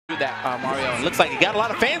that Mario. It looks like he got a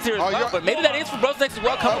lot of fans here as well, but maybe that is for Brosinex as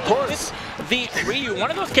well. Coming with the Ryu, one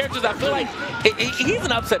of those characters I feel like he's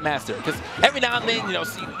an upset master, because every now and then, you know,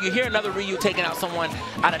 you hear another Ryu taking out someone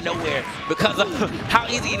out of nowhere because of how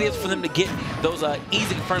easy it is for them to get those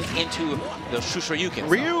easy confirms into the Shoryuken.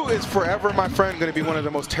 Ryu is forever, my friend, going to be one of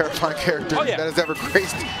the most terrifying characters that has ever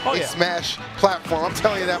graced a Smash platform. I'm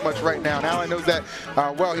telling you that much right now. Now I know that,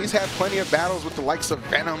 well, he's had plenty of battles with the likes of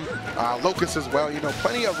Venom, Locust as well. You know,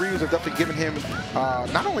 plenty of Ryus have definitely given him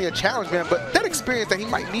not only a challenge, man, but that experience that he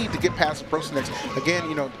might need to get past Brosinex. Again,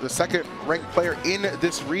 you know, the second-ranked player in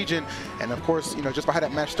this region, and of course, you know, just by how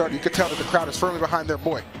that match started, you could tell that the crowd is firmly behind their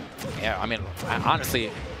boy. Yeah, I mean,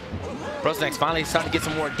 honestly, Brosinex finally starting to get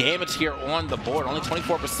some more damage here on the board. Only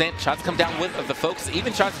 24%. Tries to come down with the focus,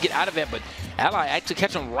 even tries to get out of it, but Ally actually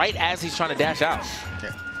catch him right as he's trying to dash out.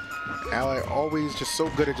 Yeah. Ally always just so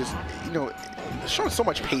good at just, you know, showing so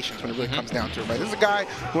much patience when it really comes down to it, right? This is a guy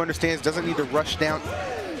who understands, doesn't need to rush down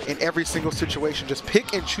in every single situation. Just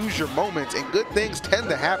pick and choose your moments, and good things tend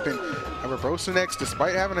to happen. However, Brosinex,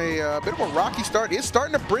 despite having a bit of a rocky start, is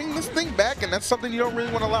starting to bring this thing back, and that's something you don't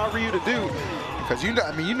really want to allow Ryu to do. Because you know,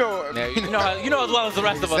 I mean, you know as well as the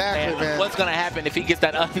rest of us, man, what's going to happen if he gets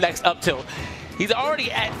that next up tilt. He's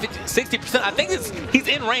already at 60%. I think he's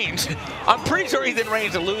in range. I'm pretty sure he's in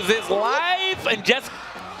range to lose his life, and just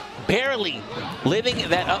barely living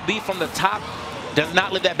that up B from the top. Does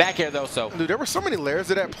not live that back air though, so. Dude, there were so many layers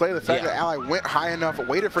to that play. The fact that Ally went high enough,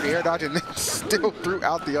 waited for the air dodge, and then still threw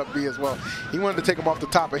out the up B as well. He wanted to take him off the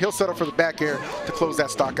top, but he'll settle for the back air to close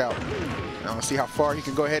that stock out. Now let's see how far he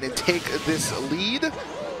can go ahead and take this lead.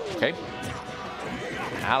 Okay.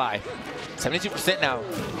 Ally, 72% now.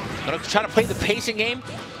 Gonna try to play the patient game.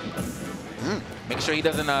 Make sure he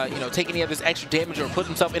doesn't, you know, take any of this extra damage or put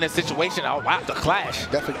himself in a situation. Oh wow, the clash.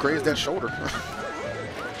 Definitely grazed that shoulder.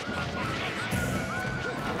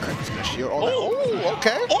 Oh,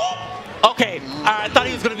 okay. Oh! Okay, I thought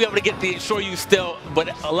he was going to be able to get the Shoryu still, but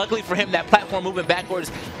luckily for him, that platform moving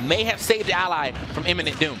backwards may have saved Ally from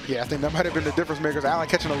imminent doom. Yeah, I think that might have been the difference makers. Ally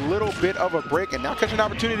catching a little bit of a break, and now catching an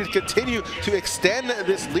opportunity to continue to extend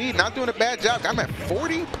this lead. Not doing a bad job. I'm at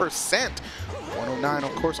 40%. 109,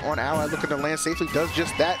 of course, on Ally, looking to land safely, does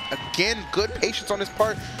just that. Again, good patience on his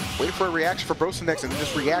part. Waiting for a reaction for Brosinex and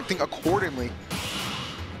just reacting accordingly.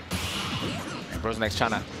 And Brosinex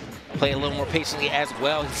trying to play a little more patiently as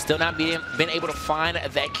well. He's still not been able to find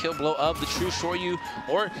that kill blow of the true Shoryu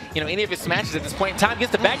or, you know, any of his smashes at this point in time.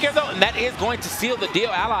 Gets the back air though, and that is going to seal the deal.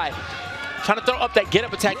 Ally trying to throw up that get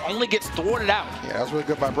up attack, only gets thwarted out. Yeah, that was really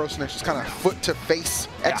good by Brosinex. Just kind of foot to face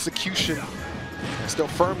execution. Still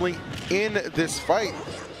firmly in this fight.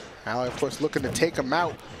 Ally, of course, looking to take him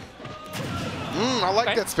out. I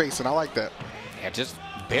like that spacing. I like that. Yeah, just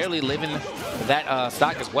barely living that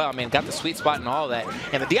stock as well. I mean, got the sweet spot and all that.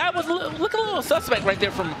 And the DI was looking a little suspect right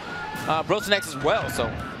there from Brosinex as well. So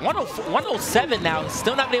 107 now,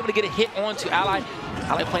 still not been able to get a hit onto Ally.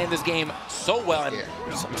 Ally playing this game so well. And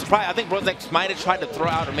I'm surprised. I think Brosinex might have tried to throw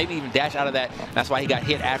out or maybe even dash out of that. That's why he got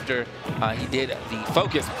hit after he did the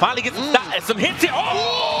focus. Finally gets some hits here.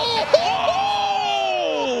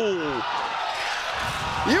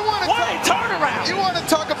 What a turnaround! You want to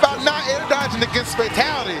talk about not air dodging against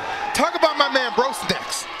fatality? Talk about my man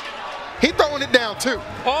Brosinex. He throwing it down too.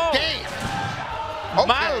 Oh, damn! Okay.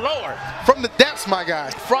 My lord! From the depths, my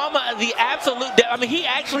guy. From the absolute depth. I mean, he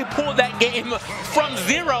actually pulled that game from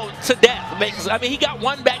 0 to death. I mean, he got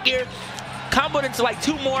one back here, comboed into like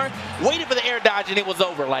 2 more, waited for the air dodge, and it was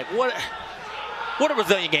over. Like what? What a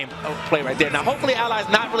resilient game play right there. Now, hopefully, Ally's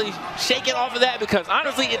not really shaking off of that, because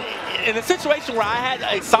honestly, in a situation where I had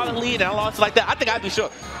a solid lead and I lost like that, I think I'd be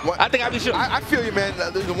shook. I think I'd be shook. I feel you, man.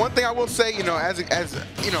 The one thing I will say, you know, as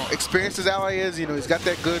you know, experienced as Ally is, you know, he's got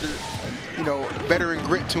that good, you know, veteran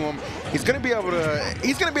grit to him. He's gonna be able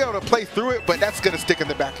to play through it, but that's gonna stick in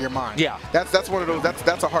the back of your mind. Yeah. That's one of those.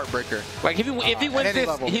 That's a heartbreaker. Like if he wins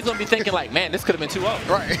this, he's gonna be thinking like, man, this could have been 2-0.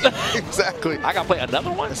 Right. Exactly. I gotta play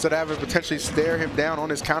another one instead of having potentially stare him down on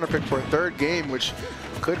his counter pick for a 3rd game, which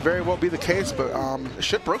could very well be the case. But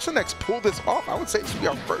should Brosinex pull this off, I would say this would be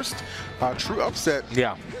our first true upset.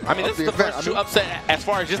 Yeah. I mean, this is the first true upset as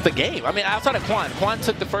far as just the game. I mean, outside of Quan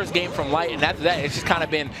took the first game from Light, and after that, it's just kind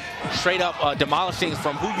of been straight up demolishing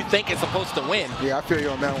from who you think is supposed to win. Yeah, I feel you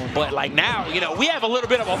on that one. But like now, you know, we have a little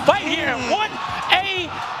bit of a fight here, and what a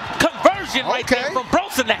conversion right there from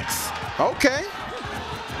Brosinex. Okay.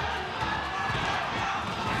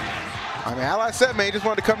 I mean, Ally said, man, he just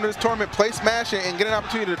wanted to come to this tournament, play Smash, and get an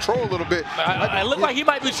opportunity to troll a little bit. It looked like he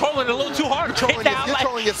might be trolling a little too hard. You're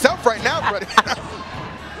trolling yourself right now, buddy.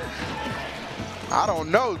 I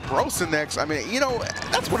don't know. Brosinex, I mean, you know,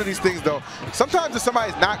 that's one of these things, though. Sometimes if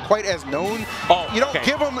somebody's not quite as known, you don't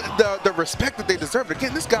give them the respect that they deserve. But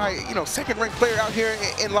again, this guy, you know, second-ranked player out here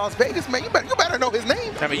in Las Vegas, man, you better know his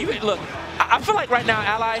name. I mean, look, I feel like right now,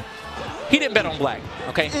 Ally, he didn't bet on black,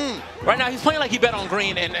 okay? Right now, he's playing like he bet on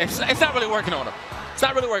green, and it's not really working on him. It's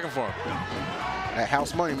not really working for him. That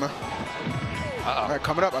house money, man. All right,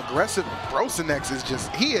 coming up, aggressive Brosinex is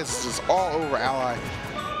just all over Ally.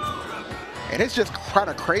 And it's just kind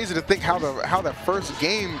of crazy to think how the first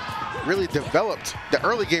game really developed. The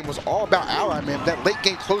early game was all about Ally, man. That late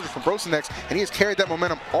game closure from Brosinex, and he has carried that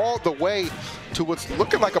momentum all the way to what's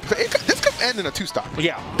looking like this could end in a 2-stock.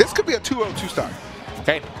 Yeah. This could be a 2-0 2-stock.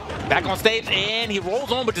 Okay, back on stage, and he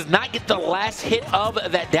rolls on, but does not get the last hit of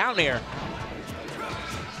that down air.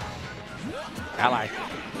 Ally.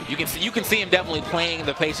 You can see him definitely playing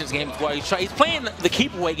the patience game as well. He's playing the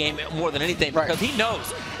keep away game more than anything because he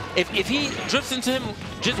knows if he drifts into him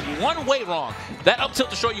just one way wrong, that up tilt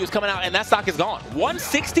destroy you is coming out and that stock is gone.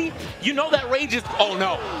 160, you know that rage is, oh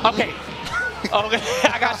no. Okay. Okay,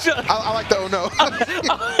 I got shook. I like the oh no.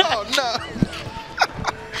 Oh no.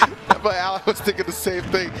 But Ally was thinking the same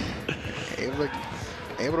thing.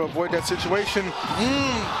 Able to avoid that situation.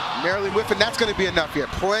 Narrowly whiffing, that's going to be enough here.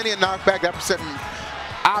 Plenty of knockback. That percent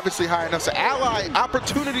obviously high enough. So Ally,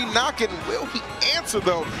 opportunity knocking. Will he answer,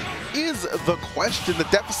 though, is the question. The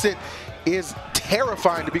deficit is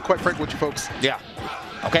terrifying, to be quite frank with you folks. Yeah.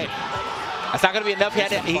 Okay. That's not going to be enough.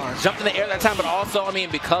 He jumped in the air that time, but also, I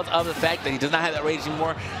mean, because of the fact that he does not have that rage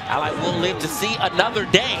anymore, Ally will live to see another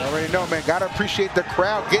day. I already know, man. Got to appreciate the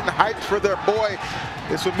crowd getting hyped for their boy.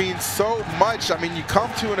 This would mean so much. I mean, you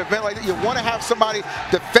come to an event like that, you want to have somebody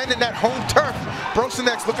defending that home turf.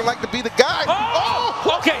 Brosinex looking like to be the guy.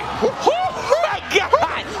 Oh! Okay. Oh, my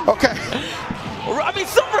God. Okay. I mean,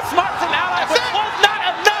 super smart from Ally, but it was not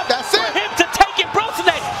enough for him to take it.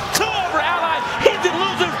 Brosinex, 2 over Ally. He's the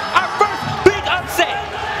loser. Our first big upset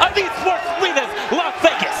of Esports Arenas, Las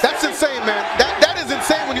Vegas. That's insane, man. That is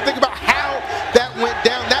insane when you think about how that went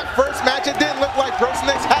down. That first match, it didn't look like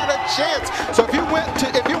Brosinex had a chance. So if you went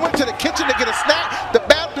to the kitchen to get a snack, the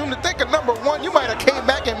bathroom to think of number 1, you might have came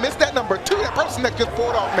back and missed that number 2 that Brosinex just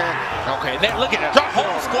pulled off, man. Okay, now look at